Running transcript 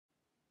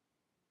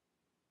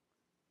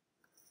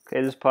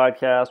Okay, this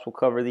podcast will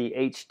cover the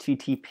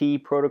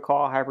HTTP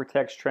protocol,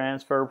 Hypertext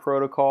Transfer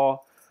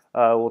Protocol.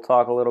 We'll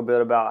talk a little bit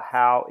about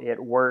how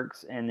it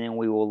works, and then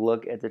we will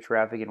look at the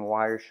traffic in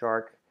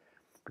Wireshark,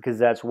 because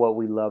that's what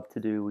we love to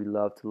do. We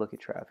love to look at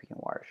traffic in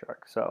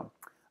Wireshark. So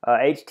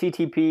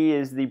HTTP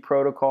is the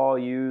protocol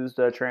used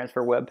to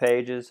transfer web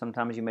pages.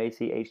 Sometimes you may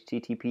see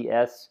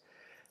HTTPS.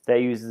 That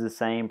uses the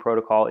same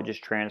protocol. It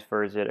just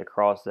transfers it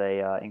across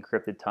a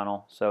encrypted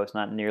tunnel. So it's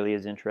not nearly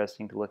as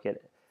interesting to look at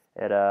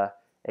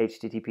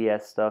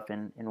HTTPS stuff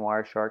in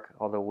Wireshark,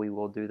 although we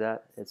will do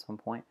that at some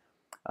point.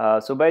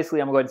 So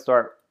basically, I'm going to go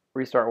ahead and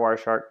restart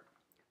Wireshark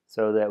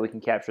so that we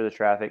can capture the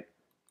traffic.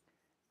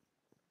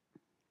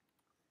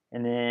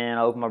 And then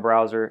I'll open my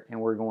browser, and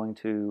we're going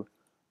to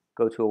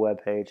go to a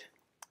web page.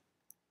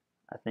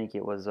 I think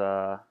it was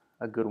a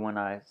good one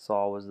I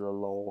saw was the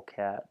LOL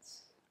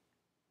cats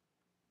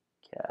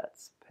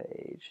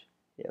page.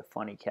 Yeah,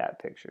 funny cat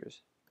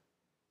pictures.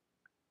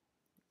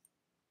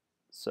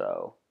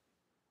 So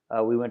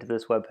we went to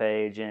this web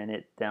page, and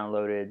it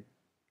downloaded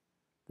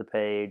the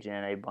page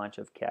and a bunch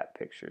of cat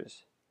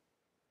pictures.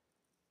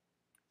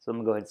 So I'm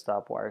going to go ahead and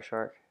stop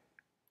Wireshark.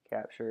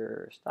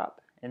 Capture, stop.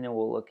 And then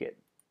we'll look at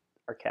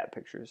our cat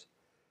pictures.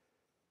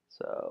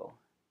 So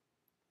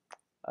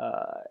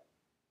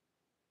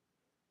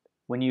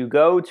when you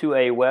go to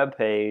a web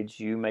page,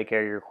 you make a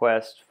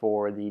request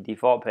for the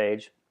default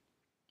page,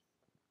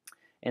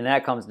 and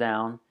that comes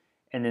down,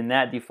 and then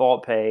that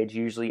default page,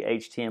 usually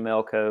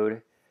HTML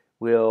code,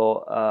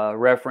 will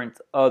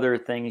reference other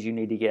things you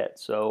need to get.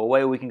 So a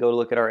way we can go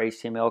look at our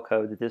HTML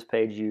code that this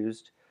page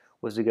used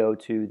was to go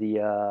to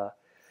the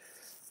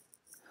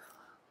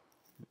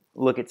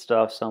look at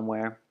stuff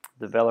somewhere,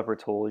 developer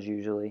tools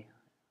usually,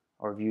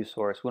 or view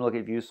source. We'll look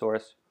at view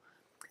source.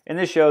 And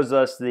this shows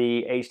us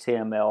the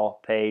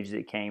HTML page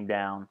that came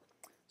down.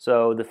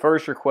 So the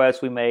first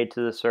request we made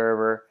to the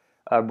server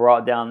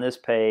brought down this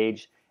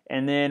page,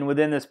 and then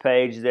within this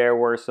page there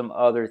were some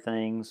other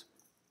things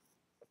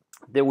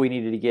that we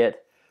needed to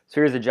get.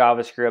 So here's the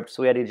JavaScript.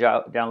 So we had to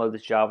download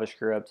this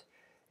JavaScript,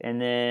 and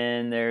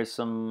then there's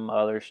some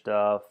other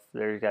stuff.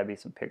 There's got to be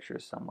some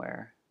pictures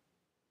somewhere.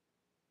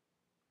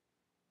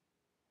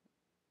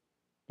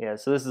 Yeah,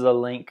 so this is a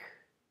link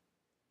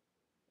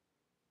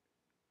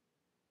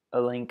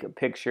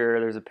picture.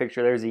 There's a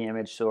picture. There's the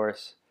image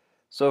source.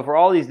 So for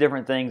all these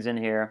different things in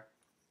here,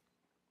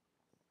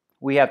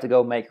 we have to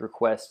go make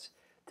requests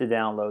to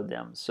download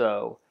them.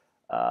 So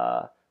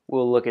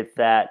we'll look at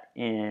that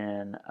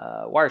in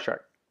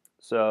Wireshark.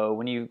 So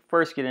when you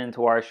first get into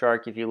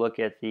Wireshark, if you look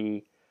at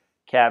the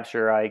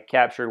capture, I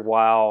captured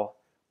while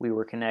we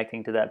were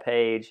connecting to that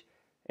page,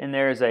 and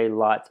there's a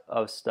lot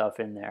of stuff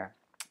in there.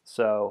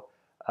 So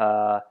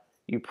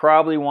you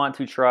probably want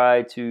to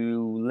try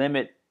to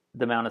limit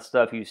the amount of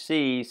stuff you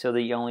see so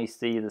that you only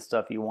see the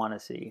stuff you want to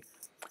see.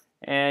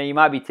 And you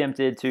might be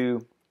tempted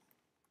to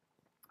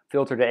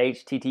filter to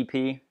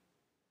HTTP,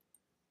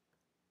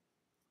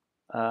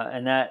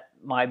 and that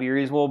might be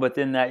reasonable, but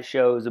then that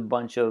shows a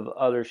bunch of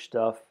other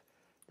stuff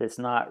that's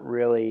not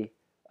really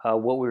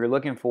what we were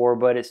looking for,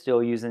 but it's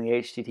still using the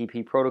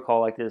HTTP protocol,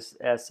 like this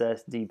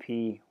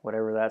SSDP,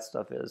 whatever that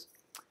stuff is.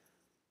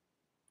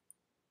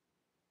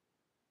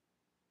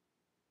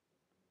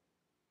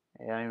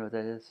 Yeah, I don't know what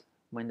that is.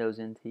 Windows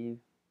NT,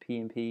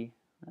 PNP.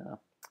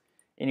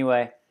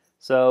 Anyway,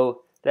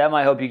 so that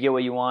might help you get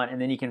what you want,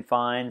 and then you can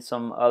find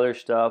some other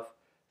stuff.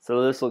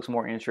 So this looks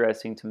more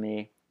interesting to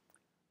me.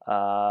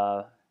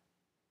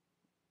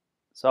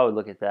 So I would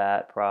look at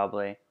that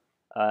probably.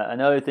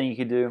 Another thing you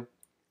could do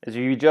is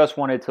if you just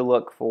wanted to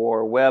look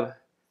for web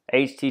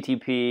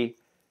HTTP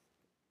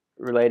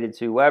related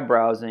to web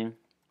browsing,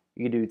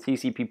 you could do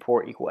TCP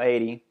port equal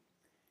 80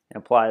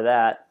 and apply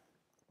that.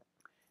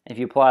 And if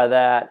you apply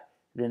that,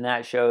 then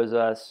that shows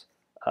us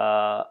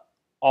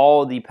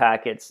all the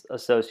packets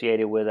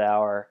associated with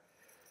our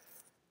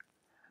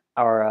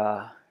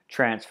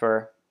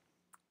transfer.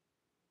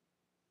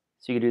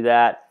 So you could do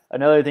that.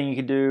 Another thing you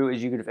could do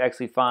is you could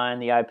actually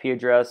find the IP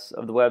address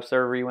of the web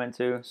server you went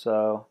to.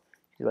 So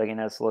you're like,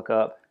 let's look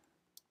up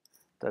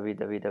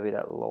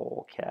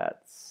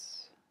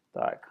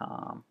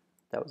www.lolcats.com.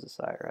 That was the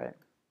site, right?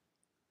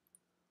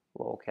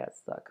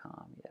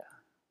 lolcats.com, yeah.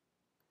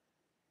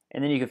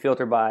 And then you can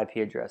filter by IP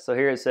address. So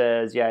here it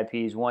says the IP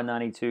is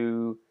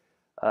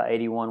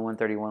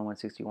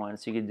 192.81.131.161.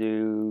 So you could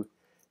do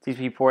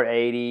TCP port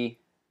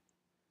 80.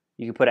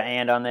 You could put an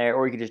AND on there,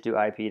 or you could just do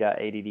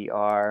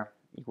IP.addr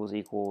equals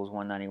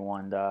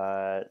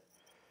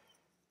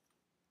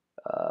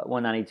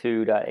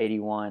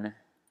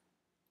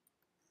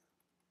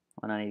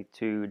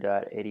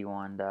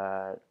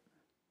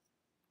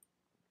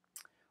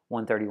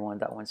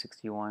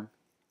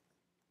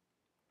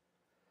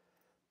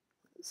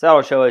So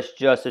that'll show us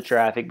just the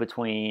traffic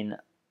between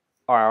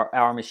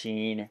our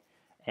machine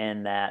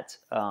and that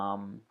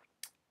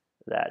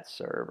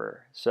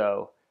server.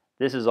 So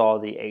this is all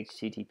the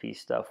HTTP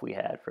stuff we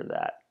had for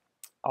that.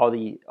 All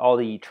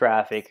the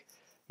traffic,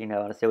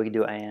 let's say we could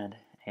do and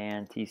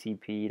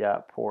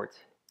TCP.port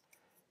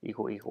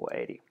equal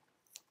 80.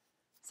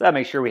 So that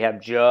makes sure we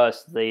have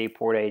just the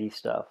port 80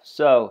 stuff.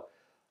 So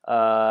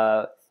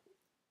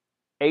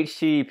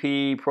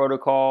HTTP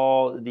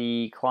protocol,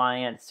 the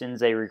client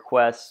sends a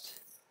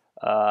request,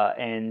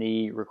 and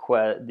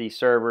the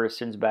server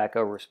sends back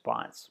a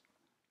response.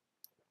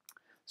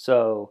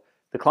 So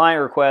the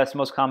client request,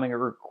 most common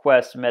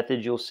request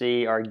methods you'll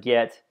see are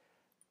get.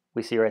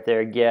 We see right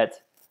there,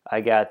 get.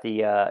 I got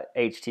the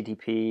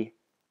HTTP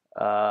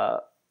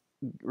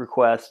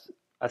request.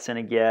 I sent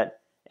a get.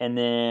 And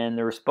then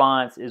the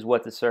response is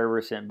what the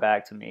server sent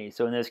back to me.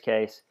 So in this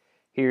case,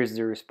 here's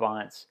the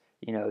response,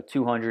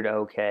 200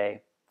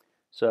 OK.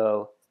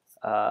 So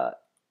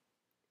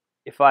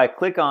if I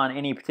click on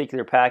any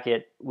particular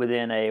packet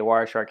within a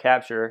Wireshark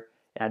capture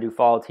and I do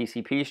follow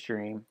TCP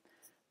stream,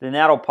 then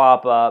that'll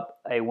pop up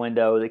a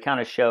window that kind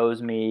of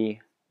shows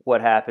me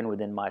what happened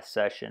within my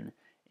session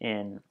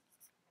in,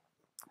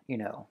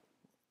 real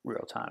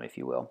time, if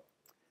you will.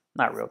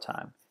 Not real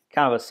time,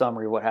 kind of a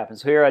summary of what happened.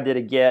 So here I did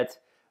a get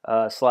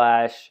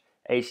slash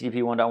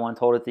HTTP 1.1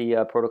 told it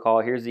the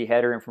protocol. Here's the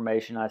header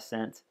information I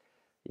sent,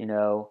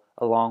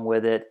 along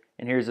with it.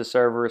 And here's the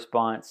server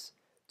response,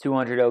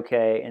 200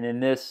 OK. And then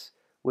this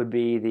would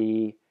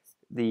be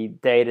the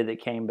data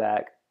that came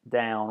back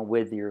down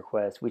with the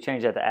request. If we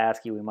change that to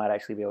ASCII, we might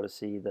actually be able to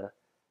see the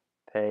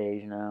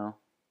page now.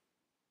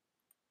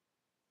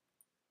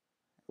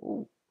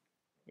 Ooh,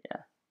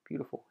 yeah,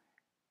 beautiful.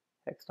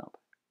 Hex dump.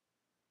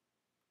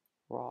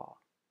 Raw.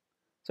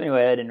 So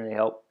anyway, that didn't really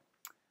help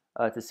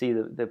to see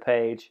the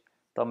page.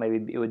 Thought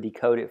maybe it would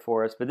decode it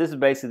for us. But this is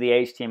basically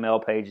the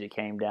HTML page that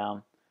came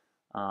down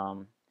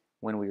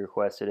when we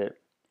requested it.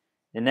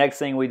 The next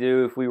thing we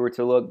do, if we were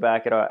to look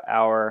back at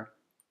our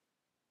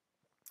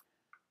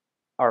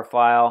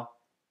file,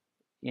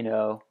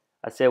 I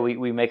said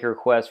we make a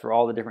request for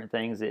all the different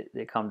things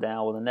that come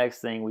down. Well, the next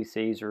thing we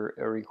see is a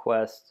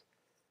request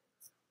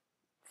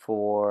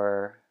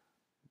for,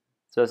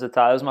 so it's the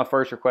top. That was my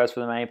first request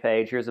for the main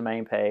page. Here's the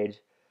main page.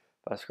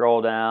 If I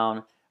scroll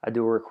down, I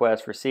do a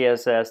request for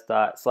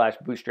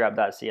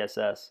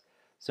css.bootstrap.css.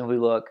 So if we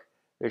look,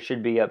 there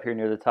should be up here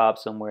near the top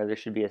somewhere, there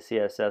should be a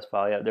CSS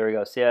file. Yep, there we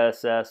go,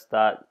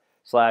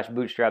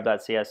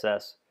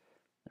 css.bootstrap.css.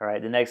 All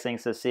right, the next thing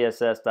says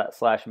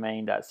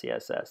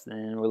css.main.css.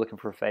 Then we're looking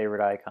for a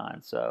favorite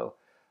icon. So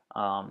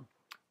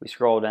we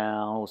scroll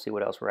down, we'll see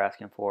what else we're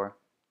asking for.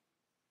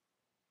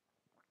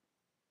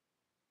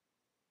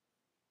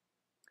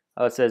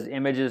 Oh, it says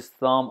images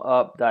thumb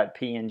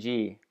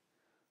up.png.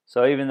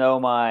 So even though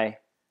my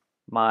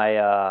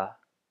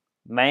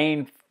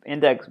main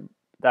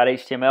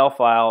index.html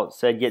file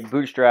said get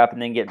bootstrap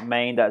and then get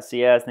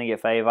main.cs and then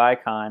get fav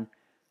icon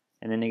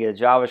and then they get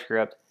a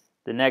JavaScript,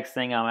 the next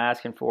thing I'm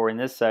asking for in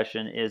this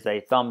session is a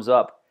thumbs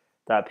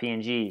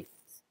up.png,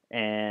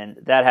 and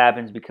that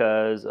happens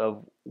because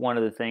of one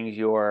of the things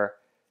your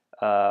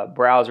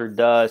browser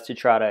does to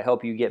try to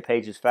help you get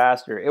pages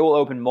faster. It will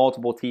open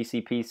multiple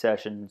TCP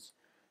sessions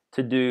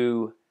to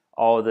do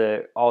all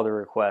the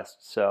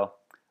requests. So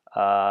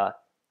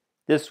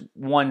this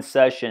one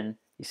session,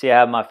 you see I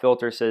have my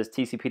filter says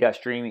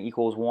tcp.streaming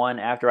equals 1.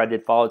 After I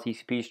did follow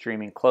TCP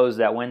streaming, close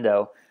that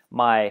window,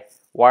 my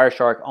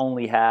Wireshark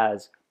only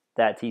has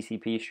that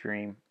TCP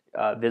stream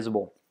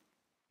visible.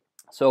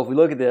 So if we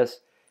look at this,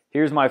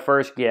 here's my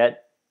first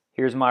get,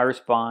 here's my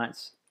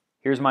response,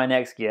 here's my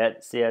next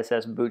get,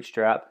 CSS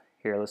bootstrap.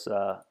 Here, let's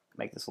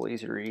make this a little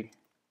easier to read.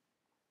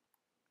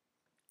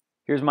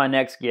 Here's my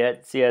next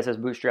get,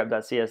 CSS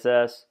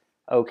bootstrap.css,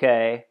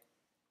 okay,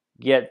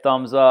 get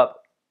thumbs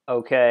up,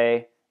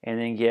 okay, and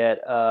then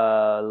get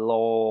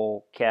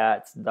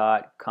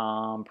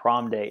lolcats.com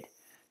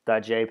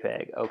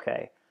promdate.jpg,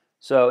 okay.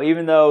 So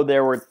even though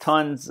there were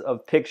tons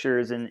of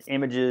pictures and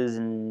images,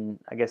 and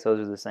I guess those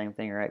are the same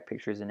thing, right?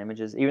 Pictures and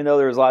images. Even though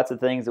there was lots of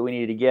things that we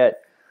needed to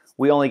get,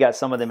 we only got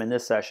some of them in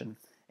this session.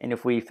 And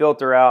if we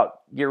filter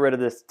out, get rid of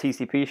this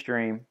TCP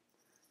stream,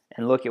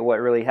 and look at what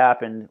really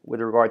happened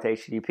with regard to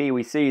HTTP,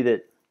 we see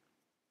that,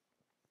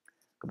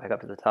 go back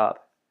up to the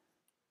top.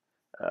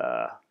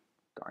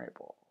 Darn it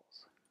balls.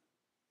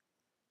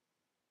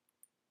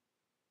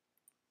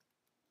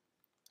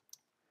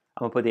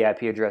 I'm gonna put the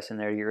IP address in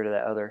there to get rid of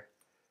that other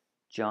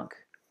junk.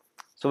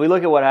 So we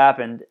look at what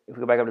happened. If we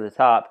go back up to the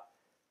top,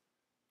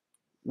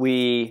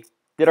 we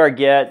did our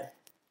get,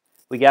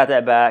 we got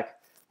that back.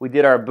 We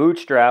did our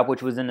bootstrap,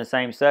 which was in the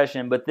same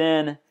session, but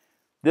then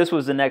this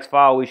was the next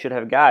file we should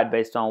have got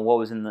based on what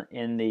was in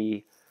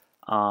the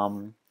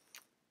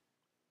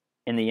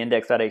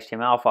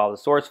index.html file, the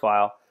source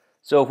file.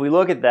 So if we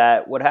look at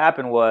that, what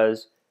happened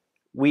was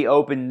we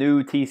opened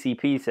new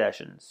TCP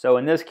sessions. So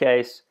in this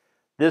case,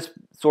 this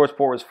source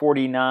port was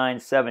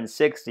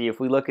 49.760. If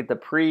we look at the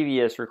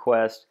previous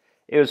request,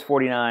 it was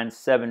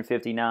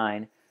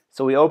 49.759.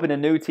 So we opened a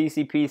new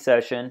TCP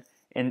session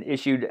and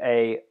issued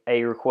a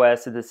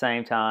request at the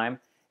same time.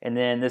 And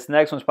then this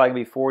next one's probably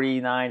going to be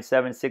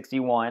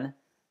 49.761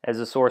 as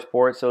a source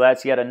port. So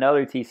that's yet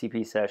another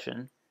TCP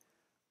session.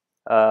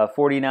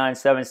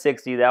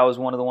 49.760, that was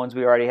one of the ones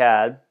we already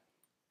had.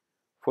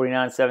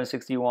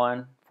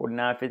 49.761,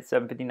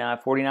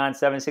 49.759,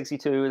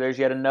 49.762, there's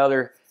yet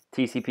another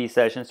TCP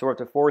sessions. So we're up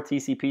to 4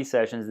 TCP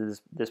sessions at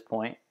this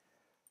point.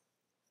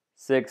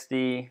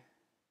 60,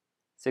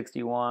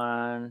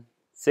 61,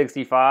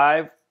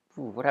 65.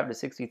 Ooh, what happened to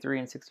 63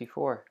 and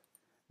 64?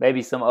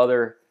 Maybe some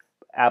other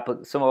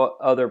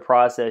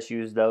process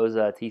used those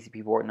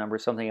TCP port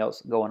numbers, something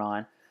else going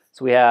on.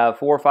 So we have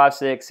 4, 5,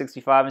 6,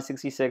 65, and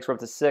 66. We're up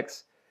to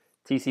 6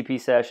 TCP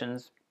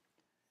sessions.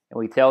 And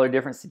we tailor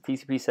different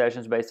TCP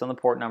sessions based on the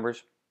port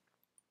numbers.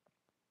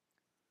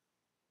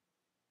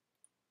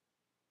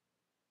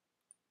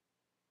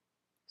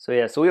 So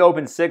yeah, so we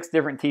opened 6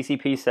 different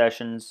TCP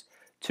sessions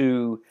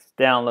to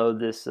download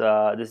this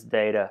this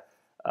data.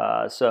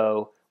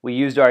 So we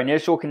used our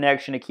initial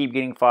connection to keep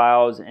getting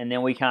files, and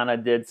then we kind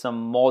of did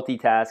some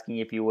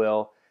multitasking, if you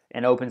will,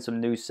 and opened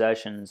some new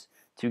sessions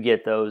to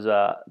get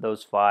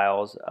those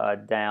files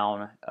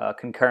down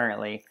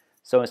concurrently.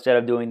 So instead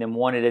of doing them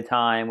one at a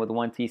time with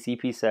one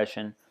TCP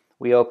session,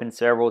 we opened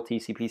several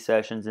TCP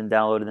sessions and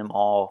downloaded them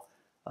all,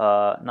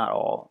 not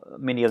all,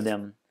 many of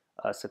them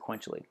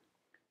sequentially.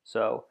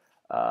 So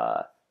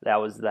that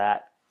was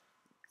that.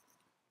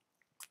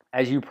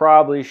 As you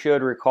probably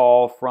should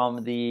recall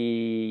from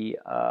the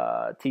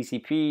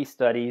TCP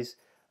studies,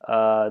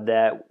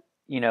 that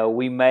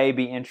we may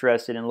be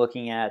interested in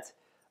looking at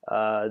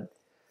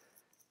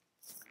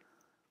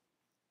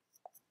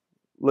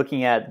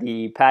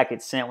the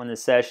packet sent when the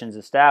session is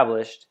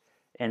established,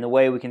 and the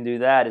way we can do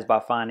that is by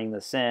finding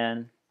the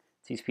SYN,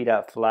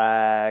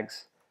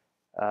 tcp.flags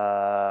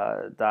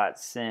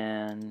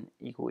 .syn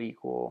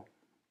equal.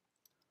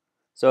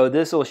 So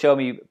this will show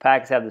me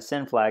packets have the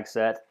SYN flag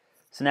set.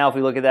 So now if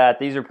we look at that,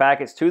 these are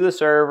packets to the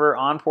server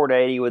on port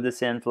 80 with the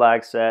SYN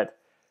flag set.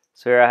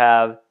 So here I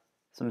have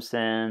some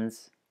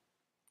SYNs,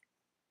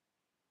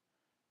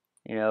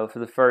 for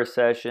the first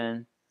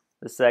session,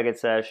 the second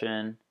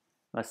session,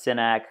 my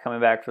SYNAC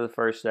coming back for the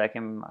first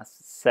second, my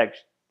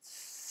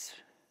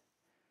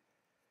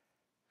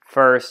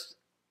first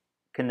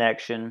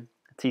connection,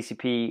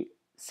 TCP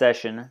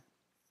session.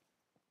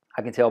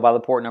 I can tell by the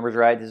port numbers,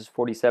 right? This is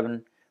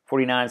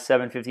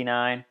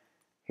 49759.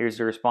 Here's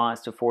the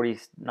response to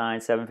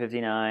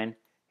 49759.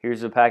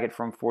 Here's the packet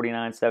from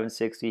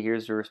 49760.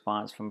 Here's the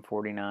response from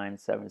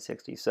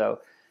 49760. So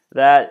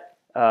that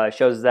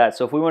shows that.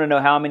 So if we want to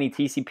know how many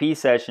TCP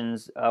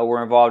sessions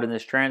were involved in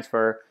this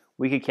transfer,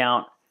 we could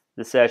count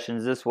the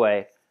sessions this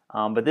way.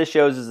 But this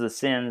shows us the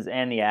SYNs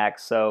and the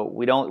ACKs. So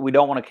we don't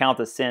want to count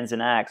the SYNs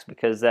and ACKs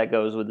because that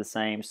goes with the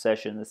same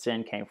session the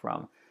SYN came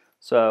from.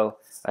 So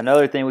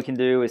another thing we can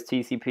do is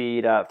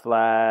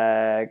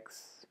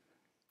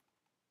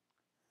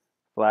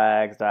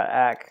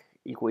tcp.flags.ack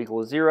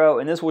equal 0,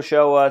 and this will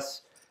show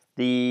us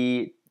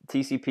the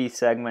TCP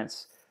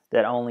segments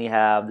that only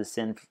have the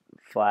SYN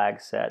flag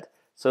set.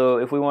 So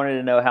if we wanted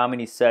to know how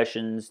many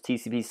sessions,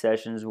 TCP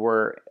sessions,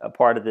 were a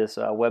part of this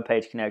web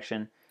page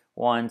connection,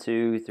 1,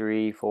 2,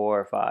 3,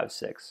 4, 5,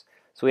 6.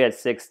 So we had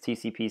 6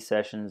 TCP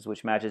sessions,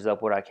 which matches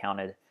up what I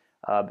counted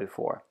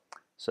before.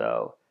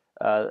 So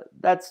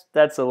that's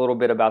a little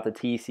bit about the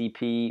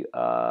TCP,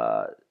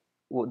 the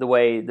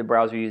way the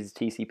browser uses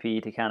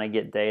TCP to kind of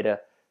get data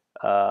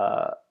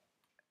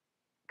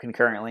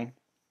concurrently.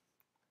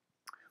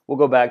 We'll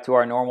go back to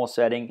our normal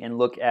setting and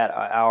look at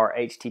our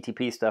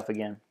HTTP stuff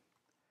again.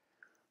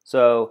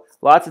 So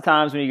lots of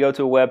times when you go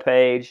to a web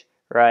page,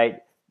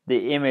 right,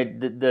 the image,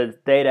 the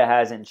data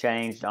hasn't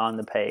changed on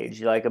the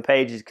page. Like a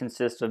page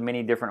consists of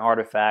many different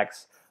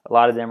artifacts. A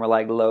lot of them are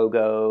like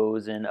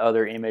logos and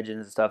other images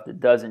and stuff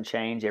that doesn't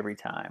change every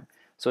time.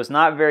 So it's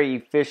not very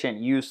efficient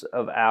use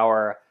of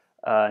our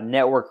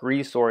network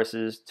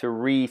resources to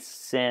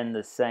resend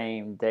the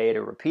same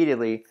data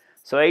repeatedly.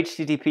 So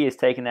HTTP is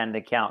taking that into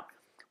account.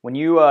 When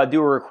you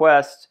do a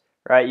request,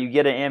 right, you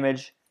get an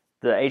image,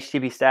 the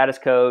HTTP status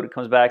code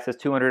comes back, says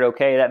 200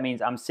 OK. That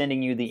means I'm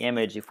sending you the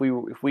image. If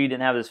we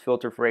didn't have this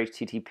filter for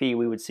HTTP,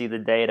 we would see the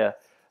data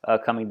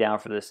coming down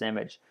for this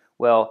image.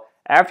 Well,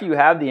 after you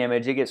have the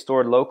image, it gets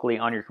stored locally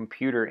on your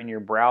computer in your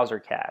browser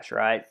cache,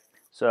 right?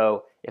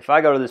 So if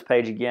I go to this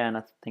page again,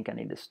 I think I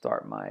need to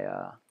start my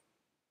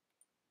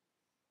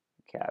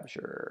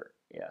capture,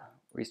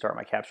 restart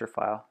my capture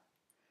file.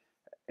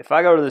 If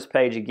I go to this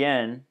page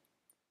again,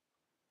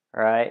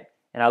 right,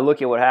 and I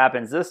look at what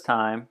happens this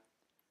time,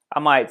 I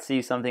might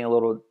see something a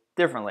little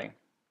differently,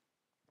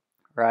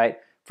 right?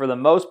 For the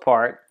most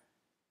part,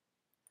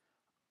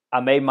 I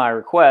made my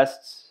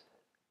requests,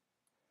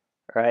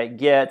 right,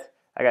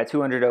 I got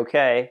 200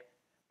 OK,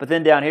 but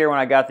then down here when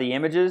I got the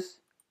images,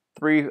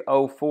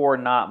 304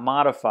 not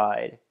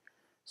modified.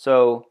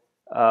 So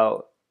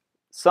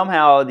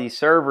somehow the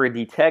server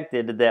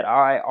detected that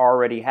I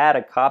already had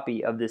a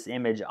copy of this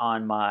image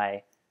on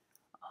my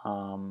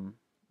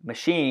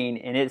machine,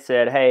 and it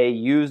said, hey,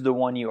 use the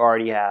one you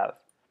already have.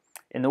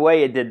 And the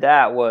way it did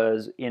that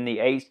was in the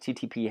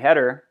HTTP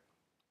header,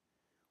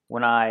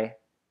 when I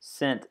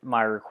sent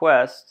my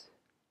request,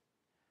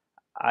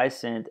 I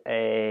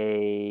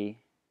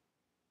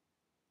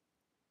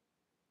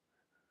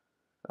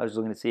was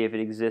looking to see if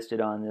it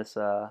existed on this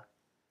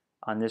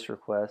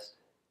request,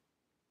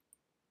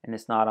 and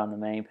it's not on the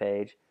main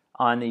page.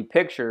 on the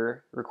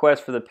picture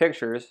request for the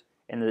pictures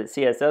in the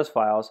CSS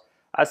files,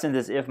 I sent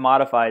this if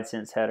modified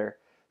since header.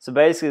 So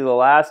basically, the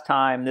last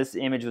time this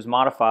image was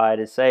modified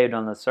is saved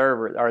on the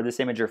server, or this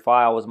image or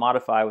file was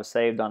modified was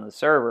saved on the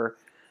server.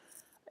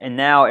 And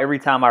now every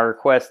time I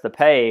request the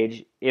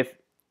page, if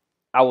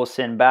I will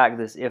send back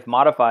this if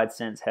modified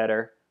since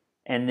header,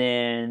 and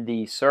then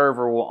the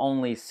server will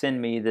only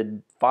send me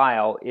the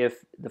file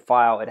if the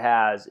file it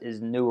has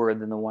is newer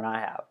than the one I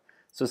have.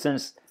 So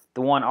since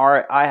the one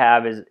I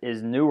have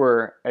is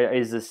newer,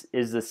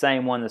 is the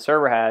same one the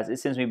server has, it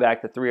sends me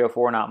back the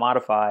 304 not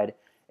modified,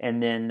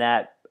 and then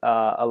that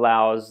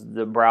allows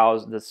the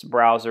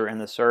browser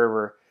and the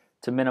server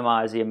to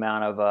minimize the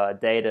amount of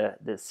data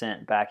that's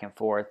sent back and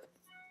forth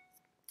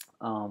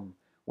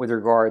with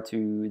regard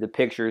to the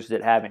pictures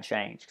that haven't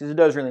changed, because it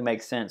does really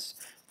make sense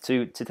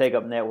to take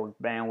up network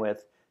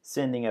bandwidth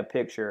sending a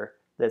picture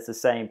that's the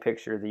same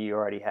picture that you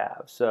already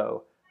have.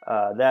 So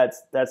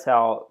that's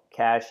how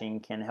caching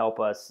can help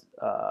us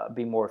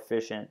be more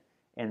efficient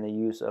in the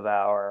use of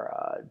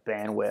our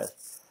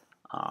bandwidth.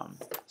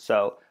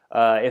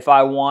 If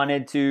I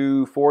wanted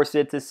to force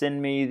it to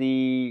send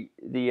me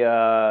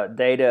the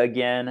data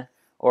again,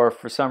 or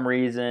for some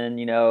reason,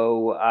 you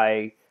know,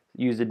 I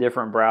used a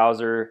different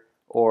browser,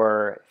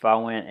 or if I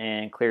went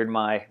and cleared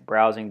my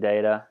browsing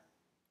data,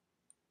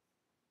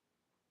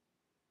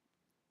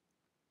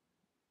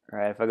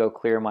 right? If I go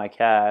clear my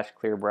cache,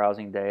 clear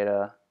browsing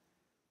data,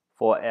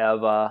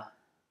 forever,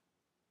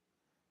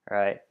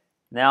 right?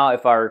 Now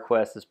if I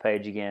request this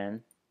page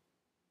again,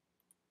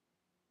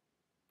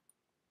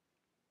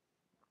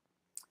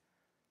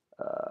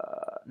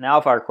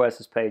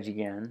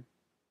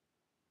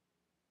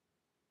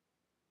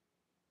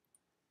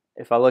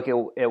 if I look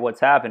at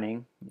what's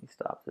happening, let me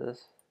stop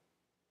this.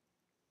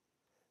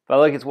 If I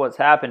look at what's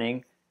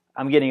happening,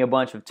 I'm getting a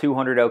bunch of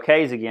 200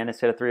 OKs again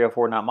instead of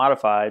 304 not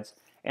modifieds.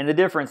 And the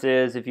difference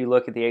is, if you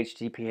look at the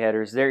HTTP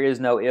headers, there is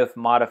no if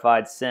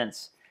modified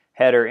since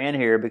header in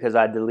here because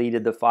I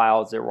deleted the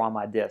files that were on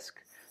my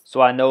disk.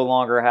 So I no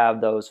longer have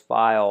those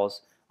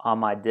files on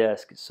my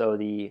disk. So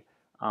the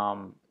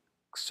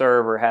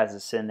server has to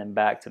send them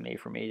back to me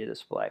for me to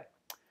display.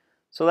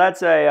 So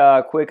that's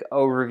a quick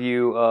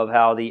overview of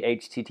how the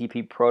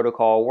HTTP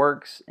protocol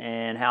works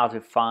and how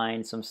to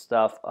find some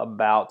stuff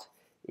about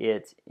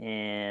it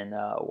in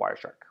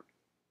Wireshark.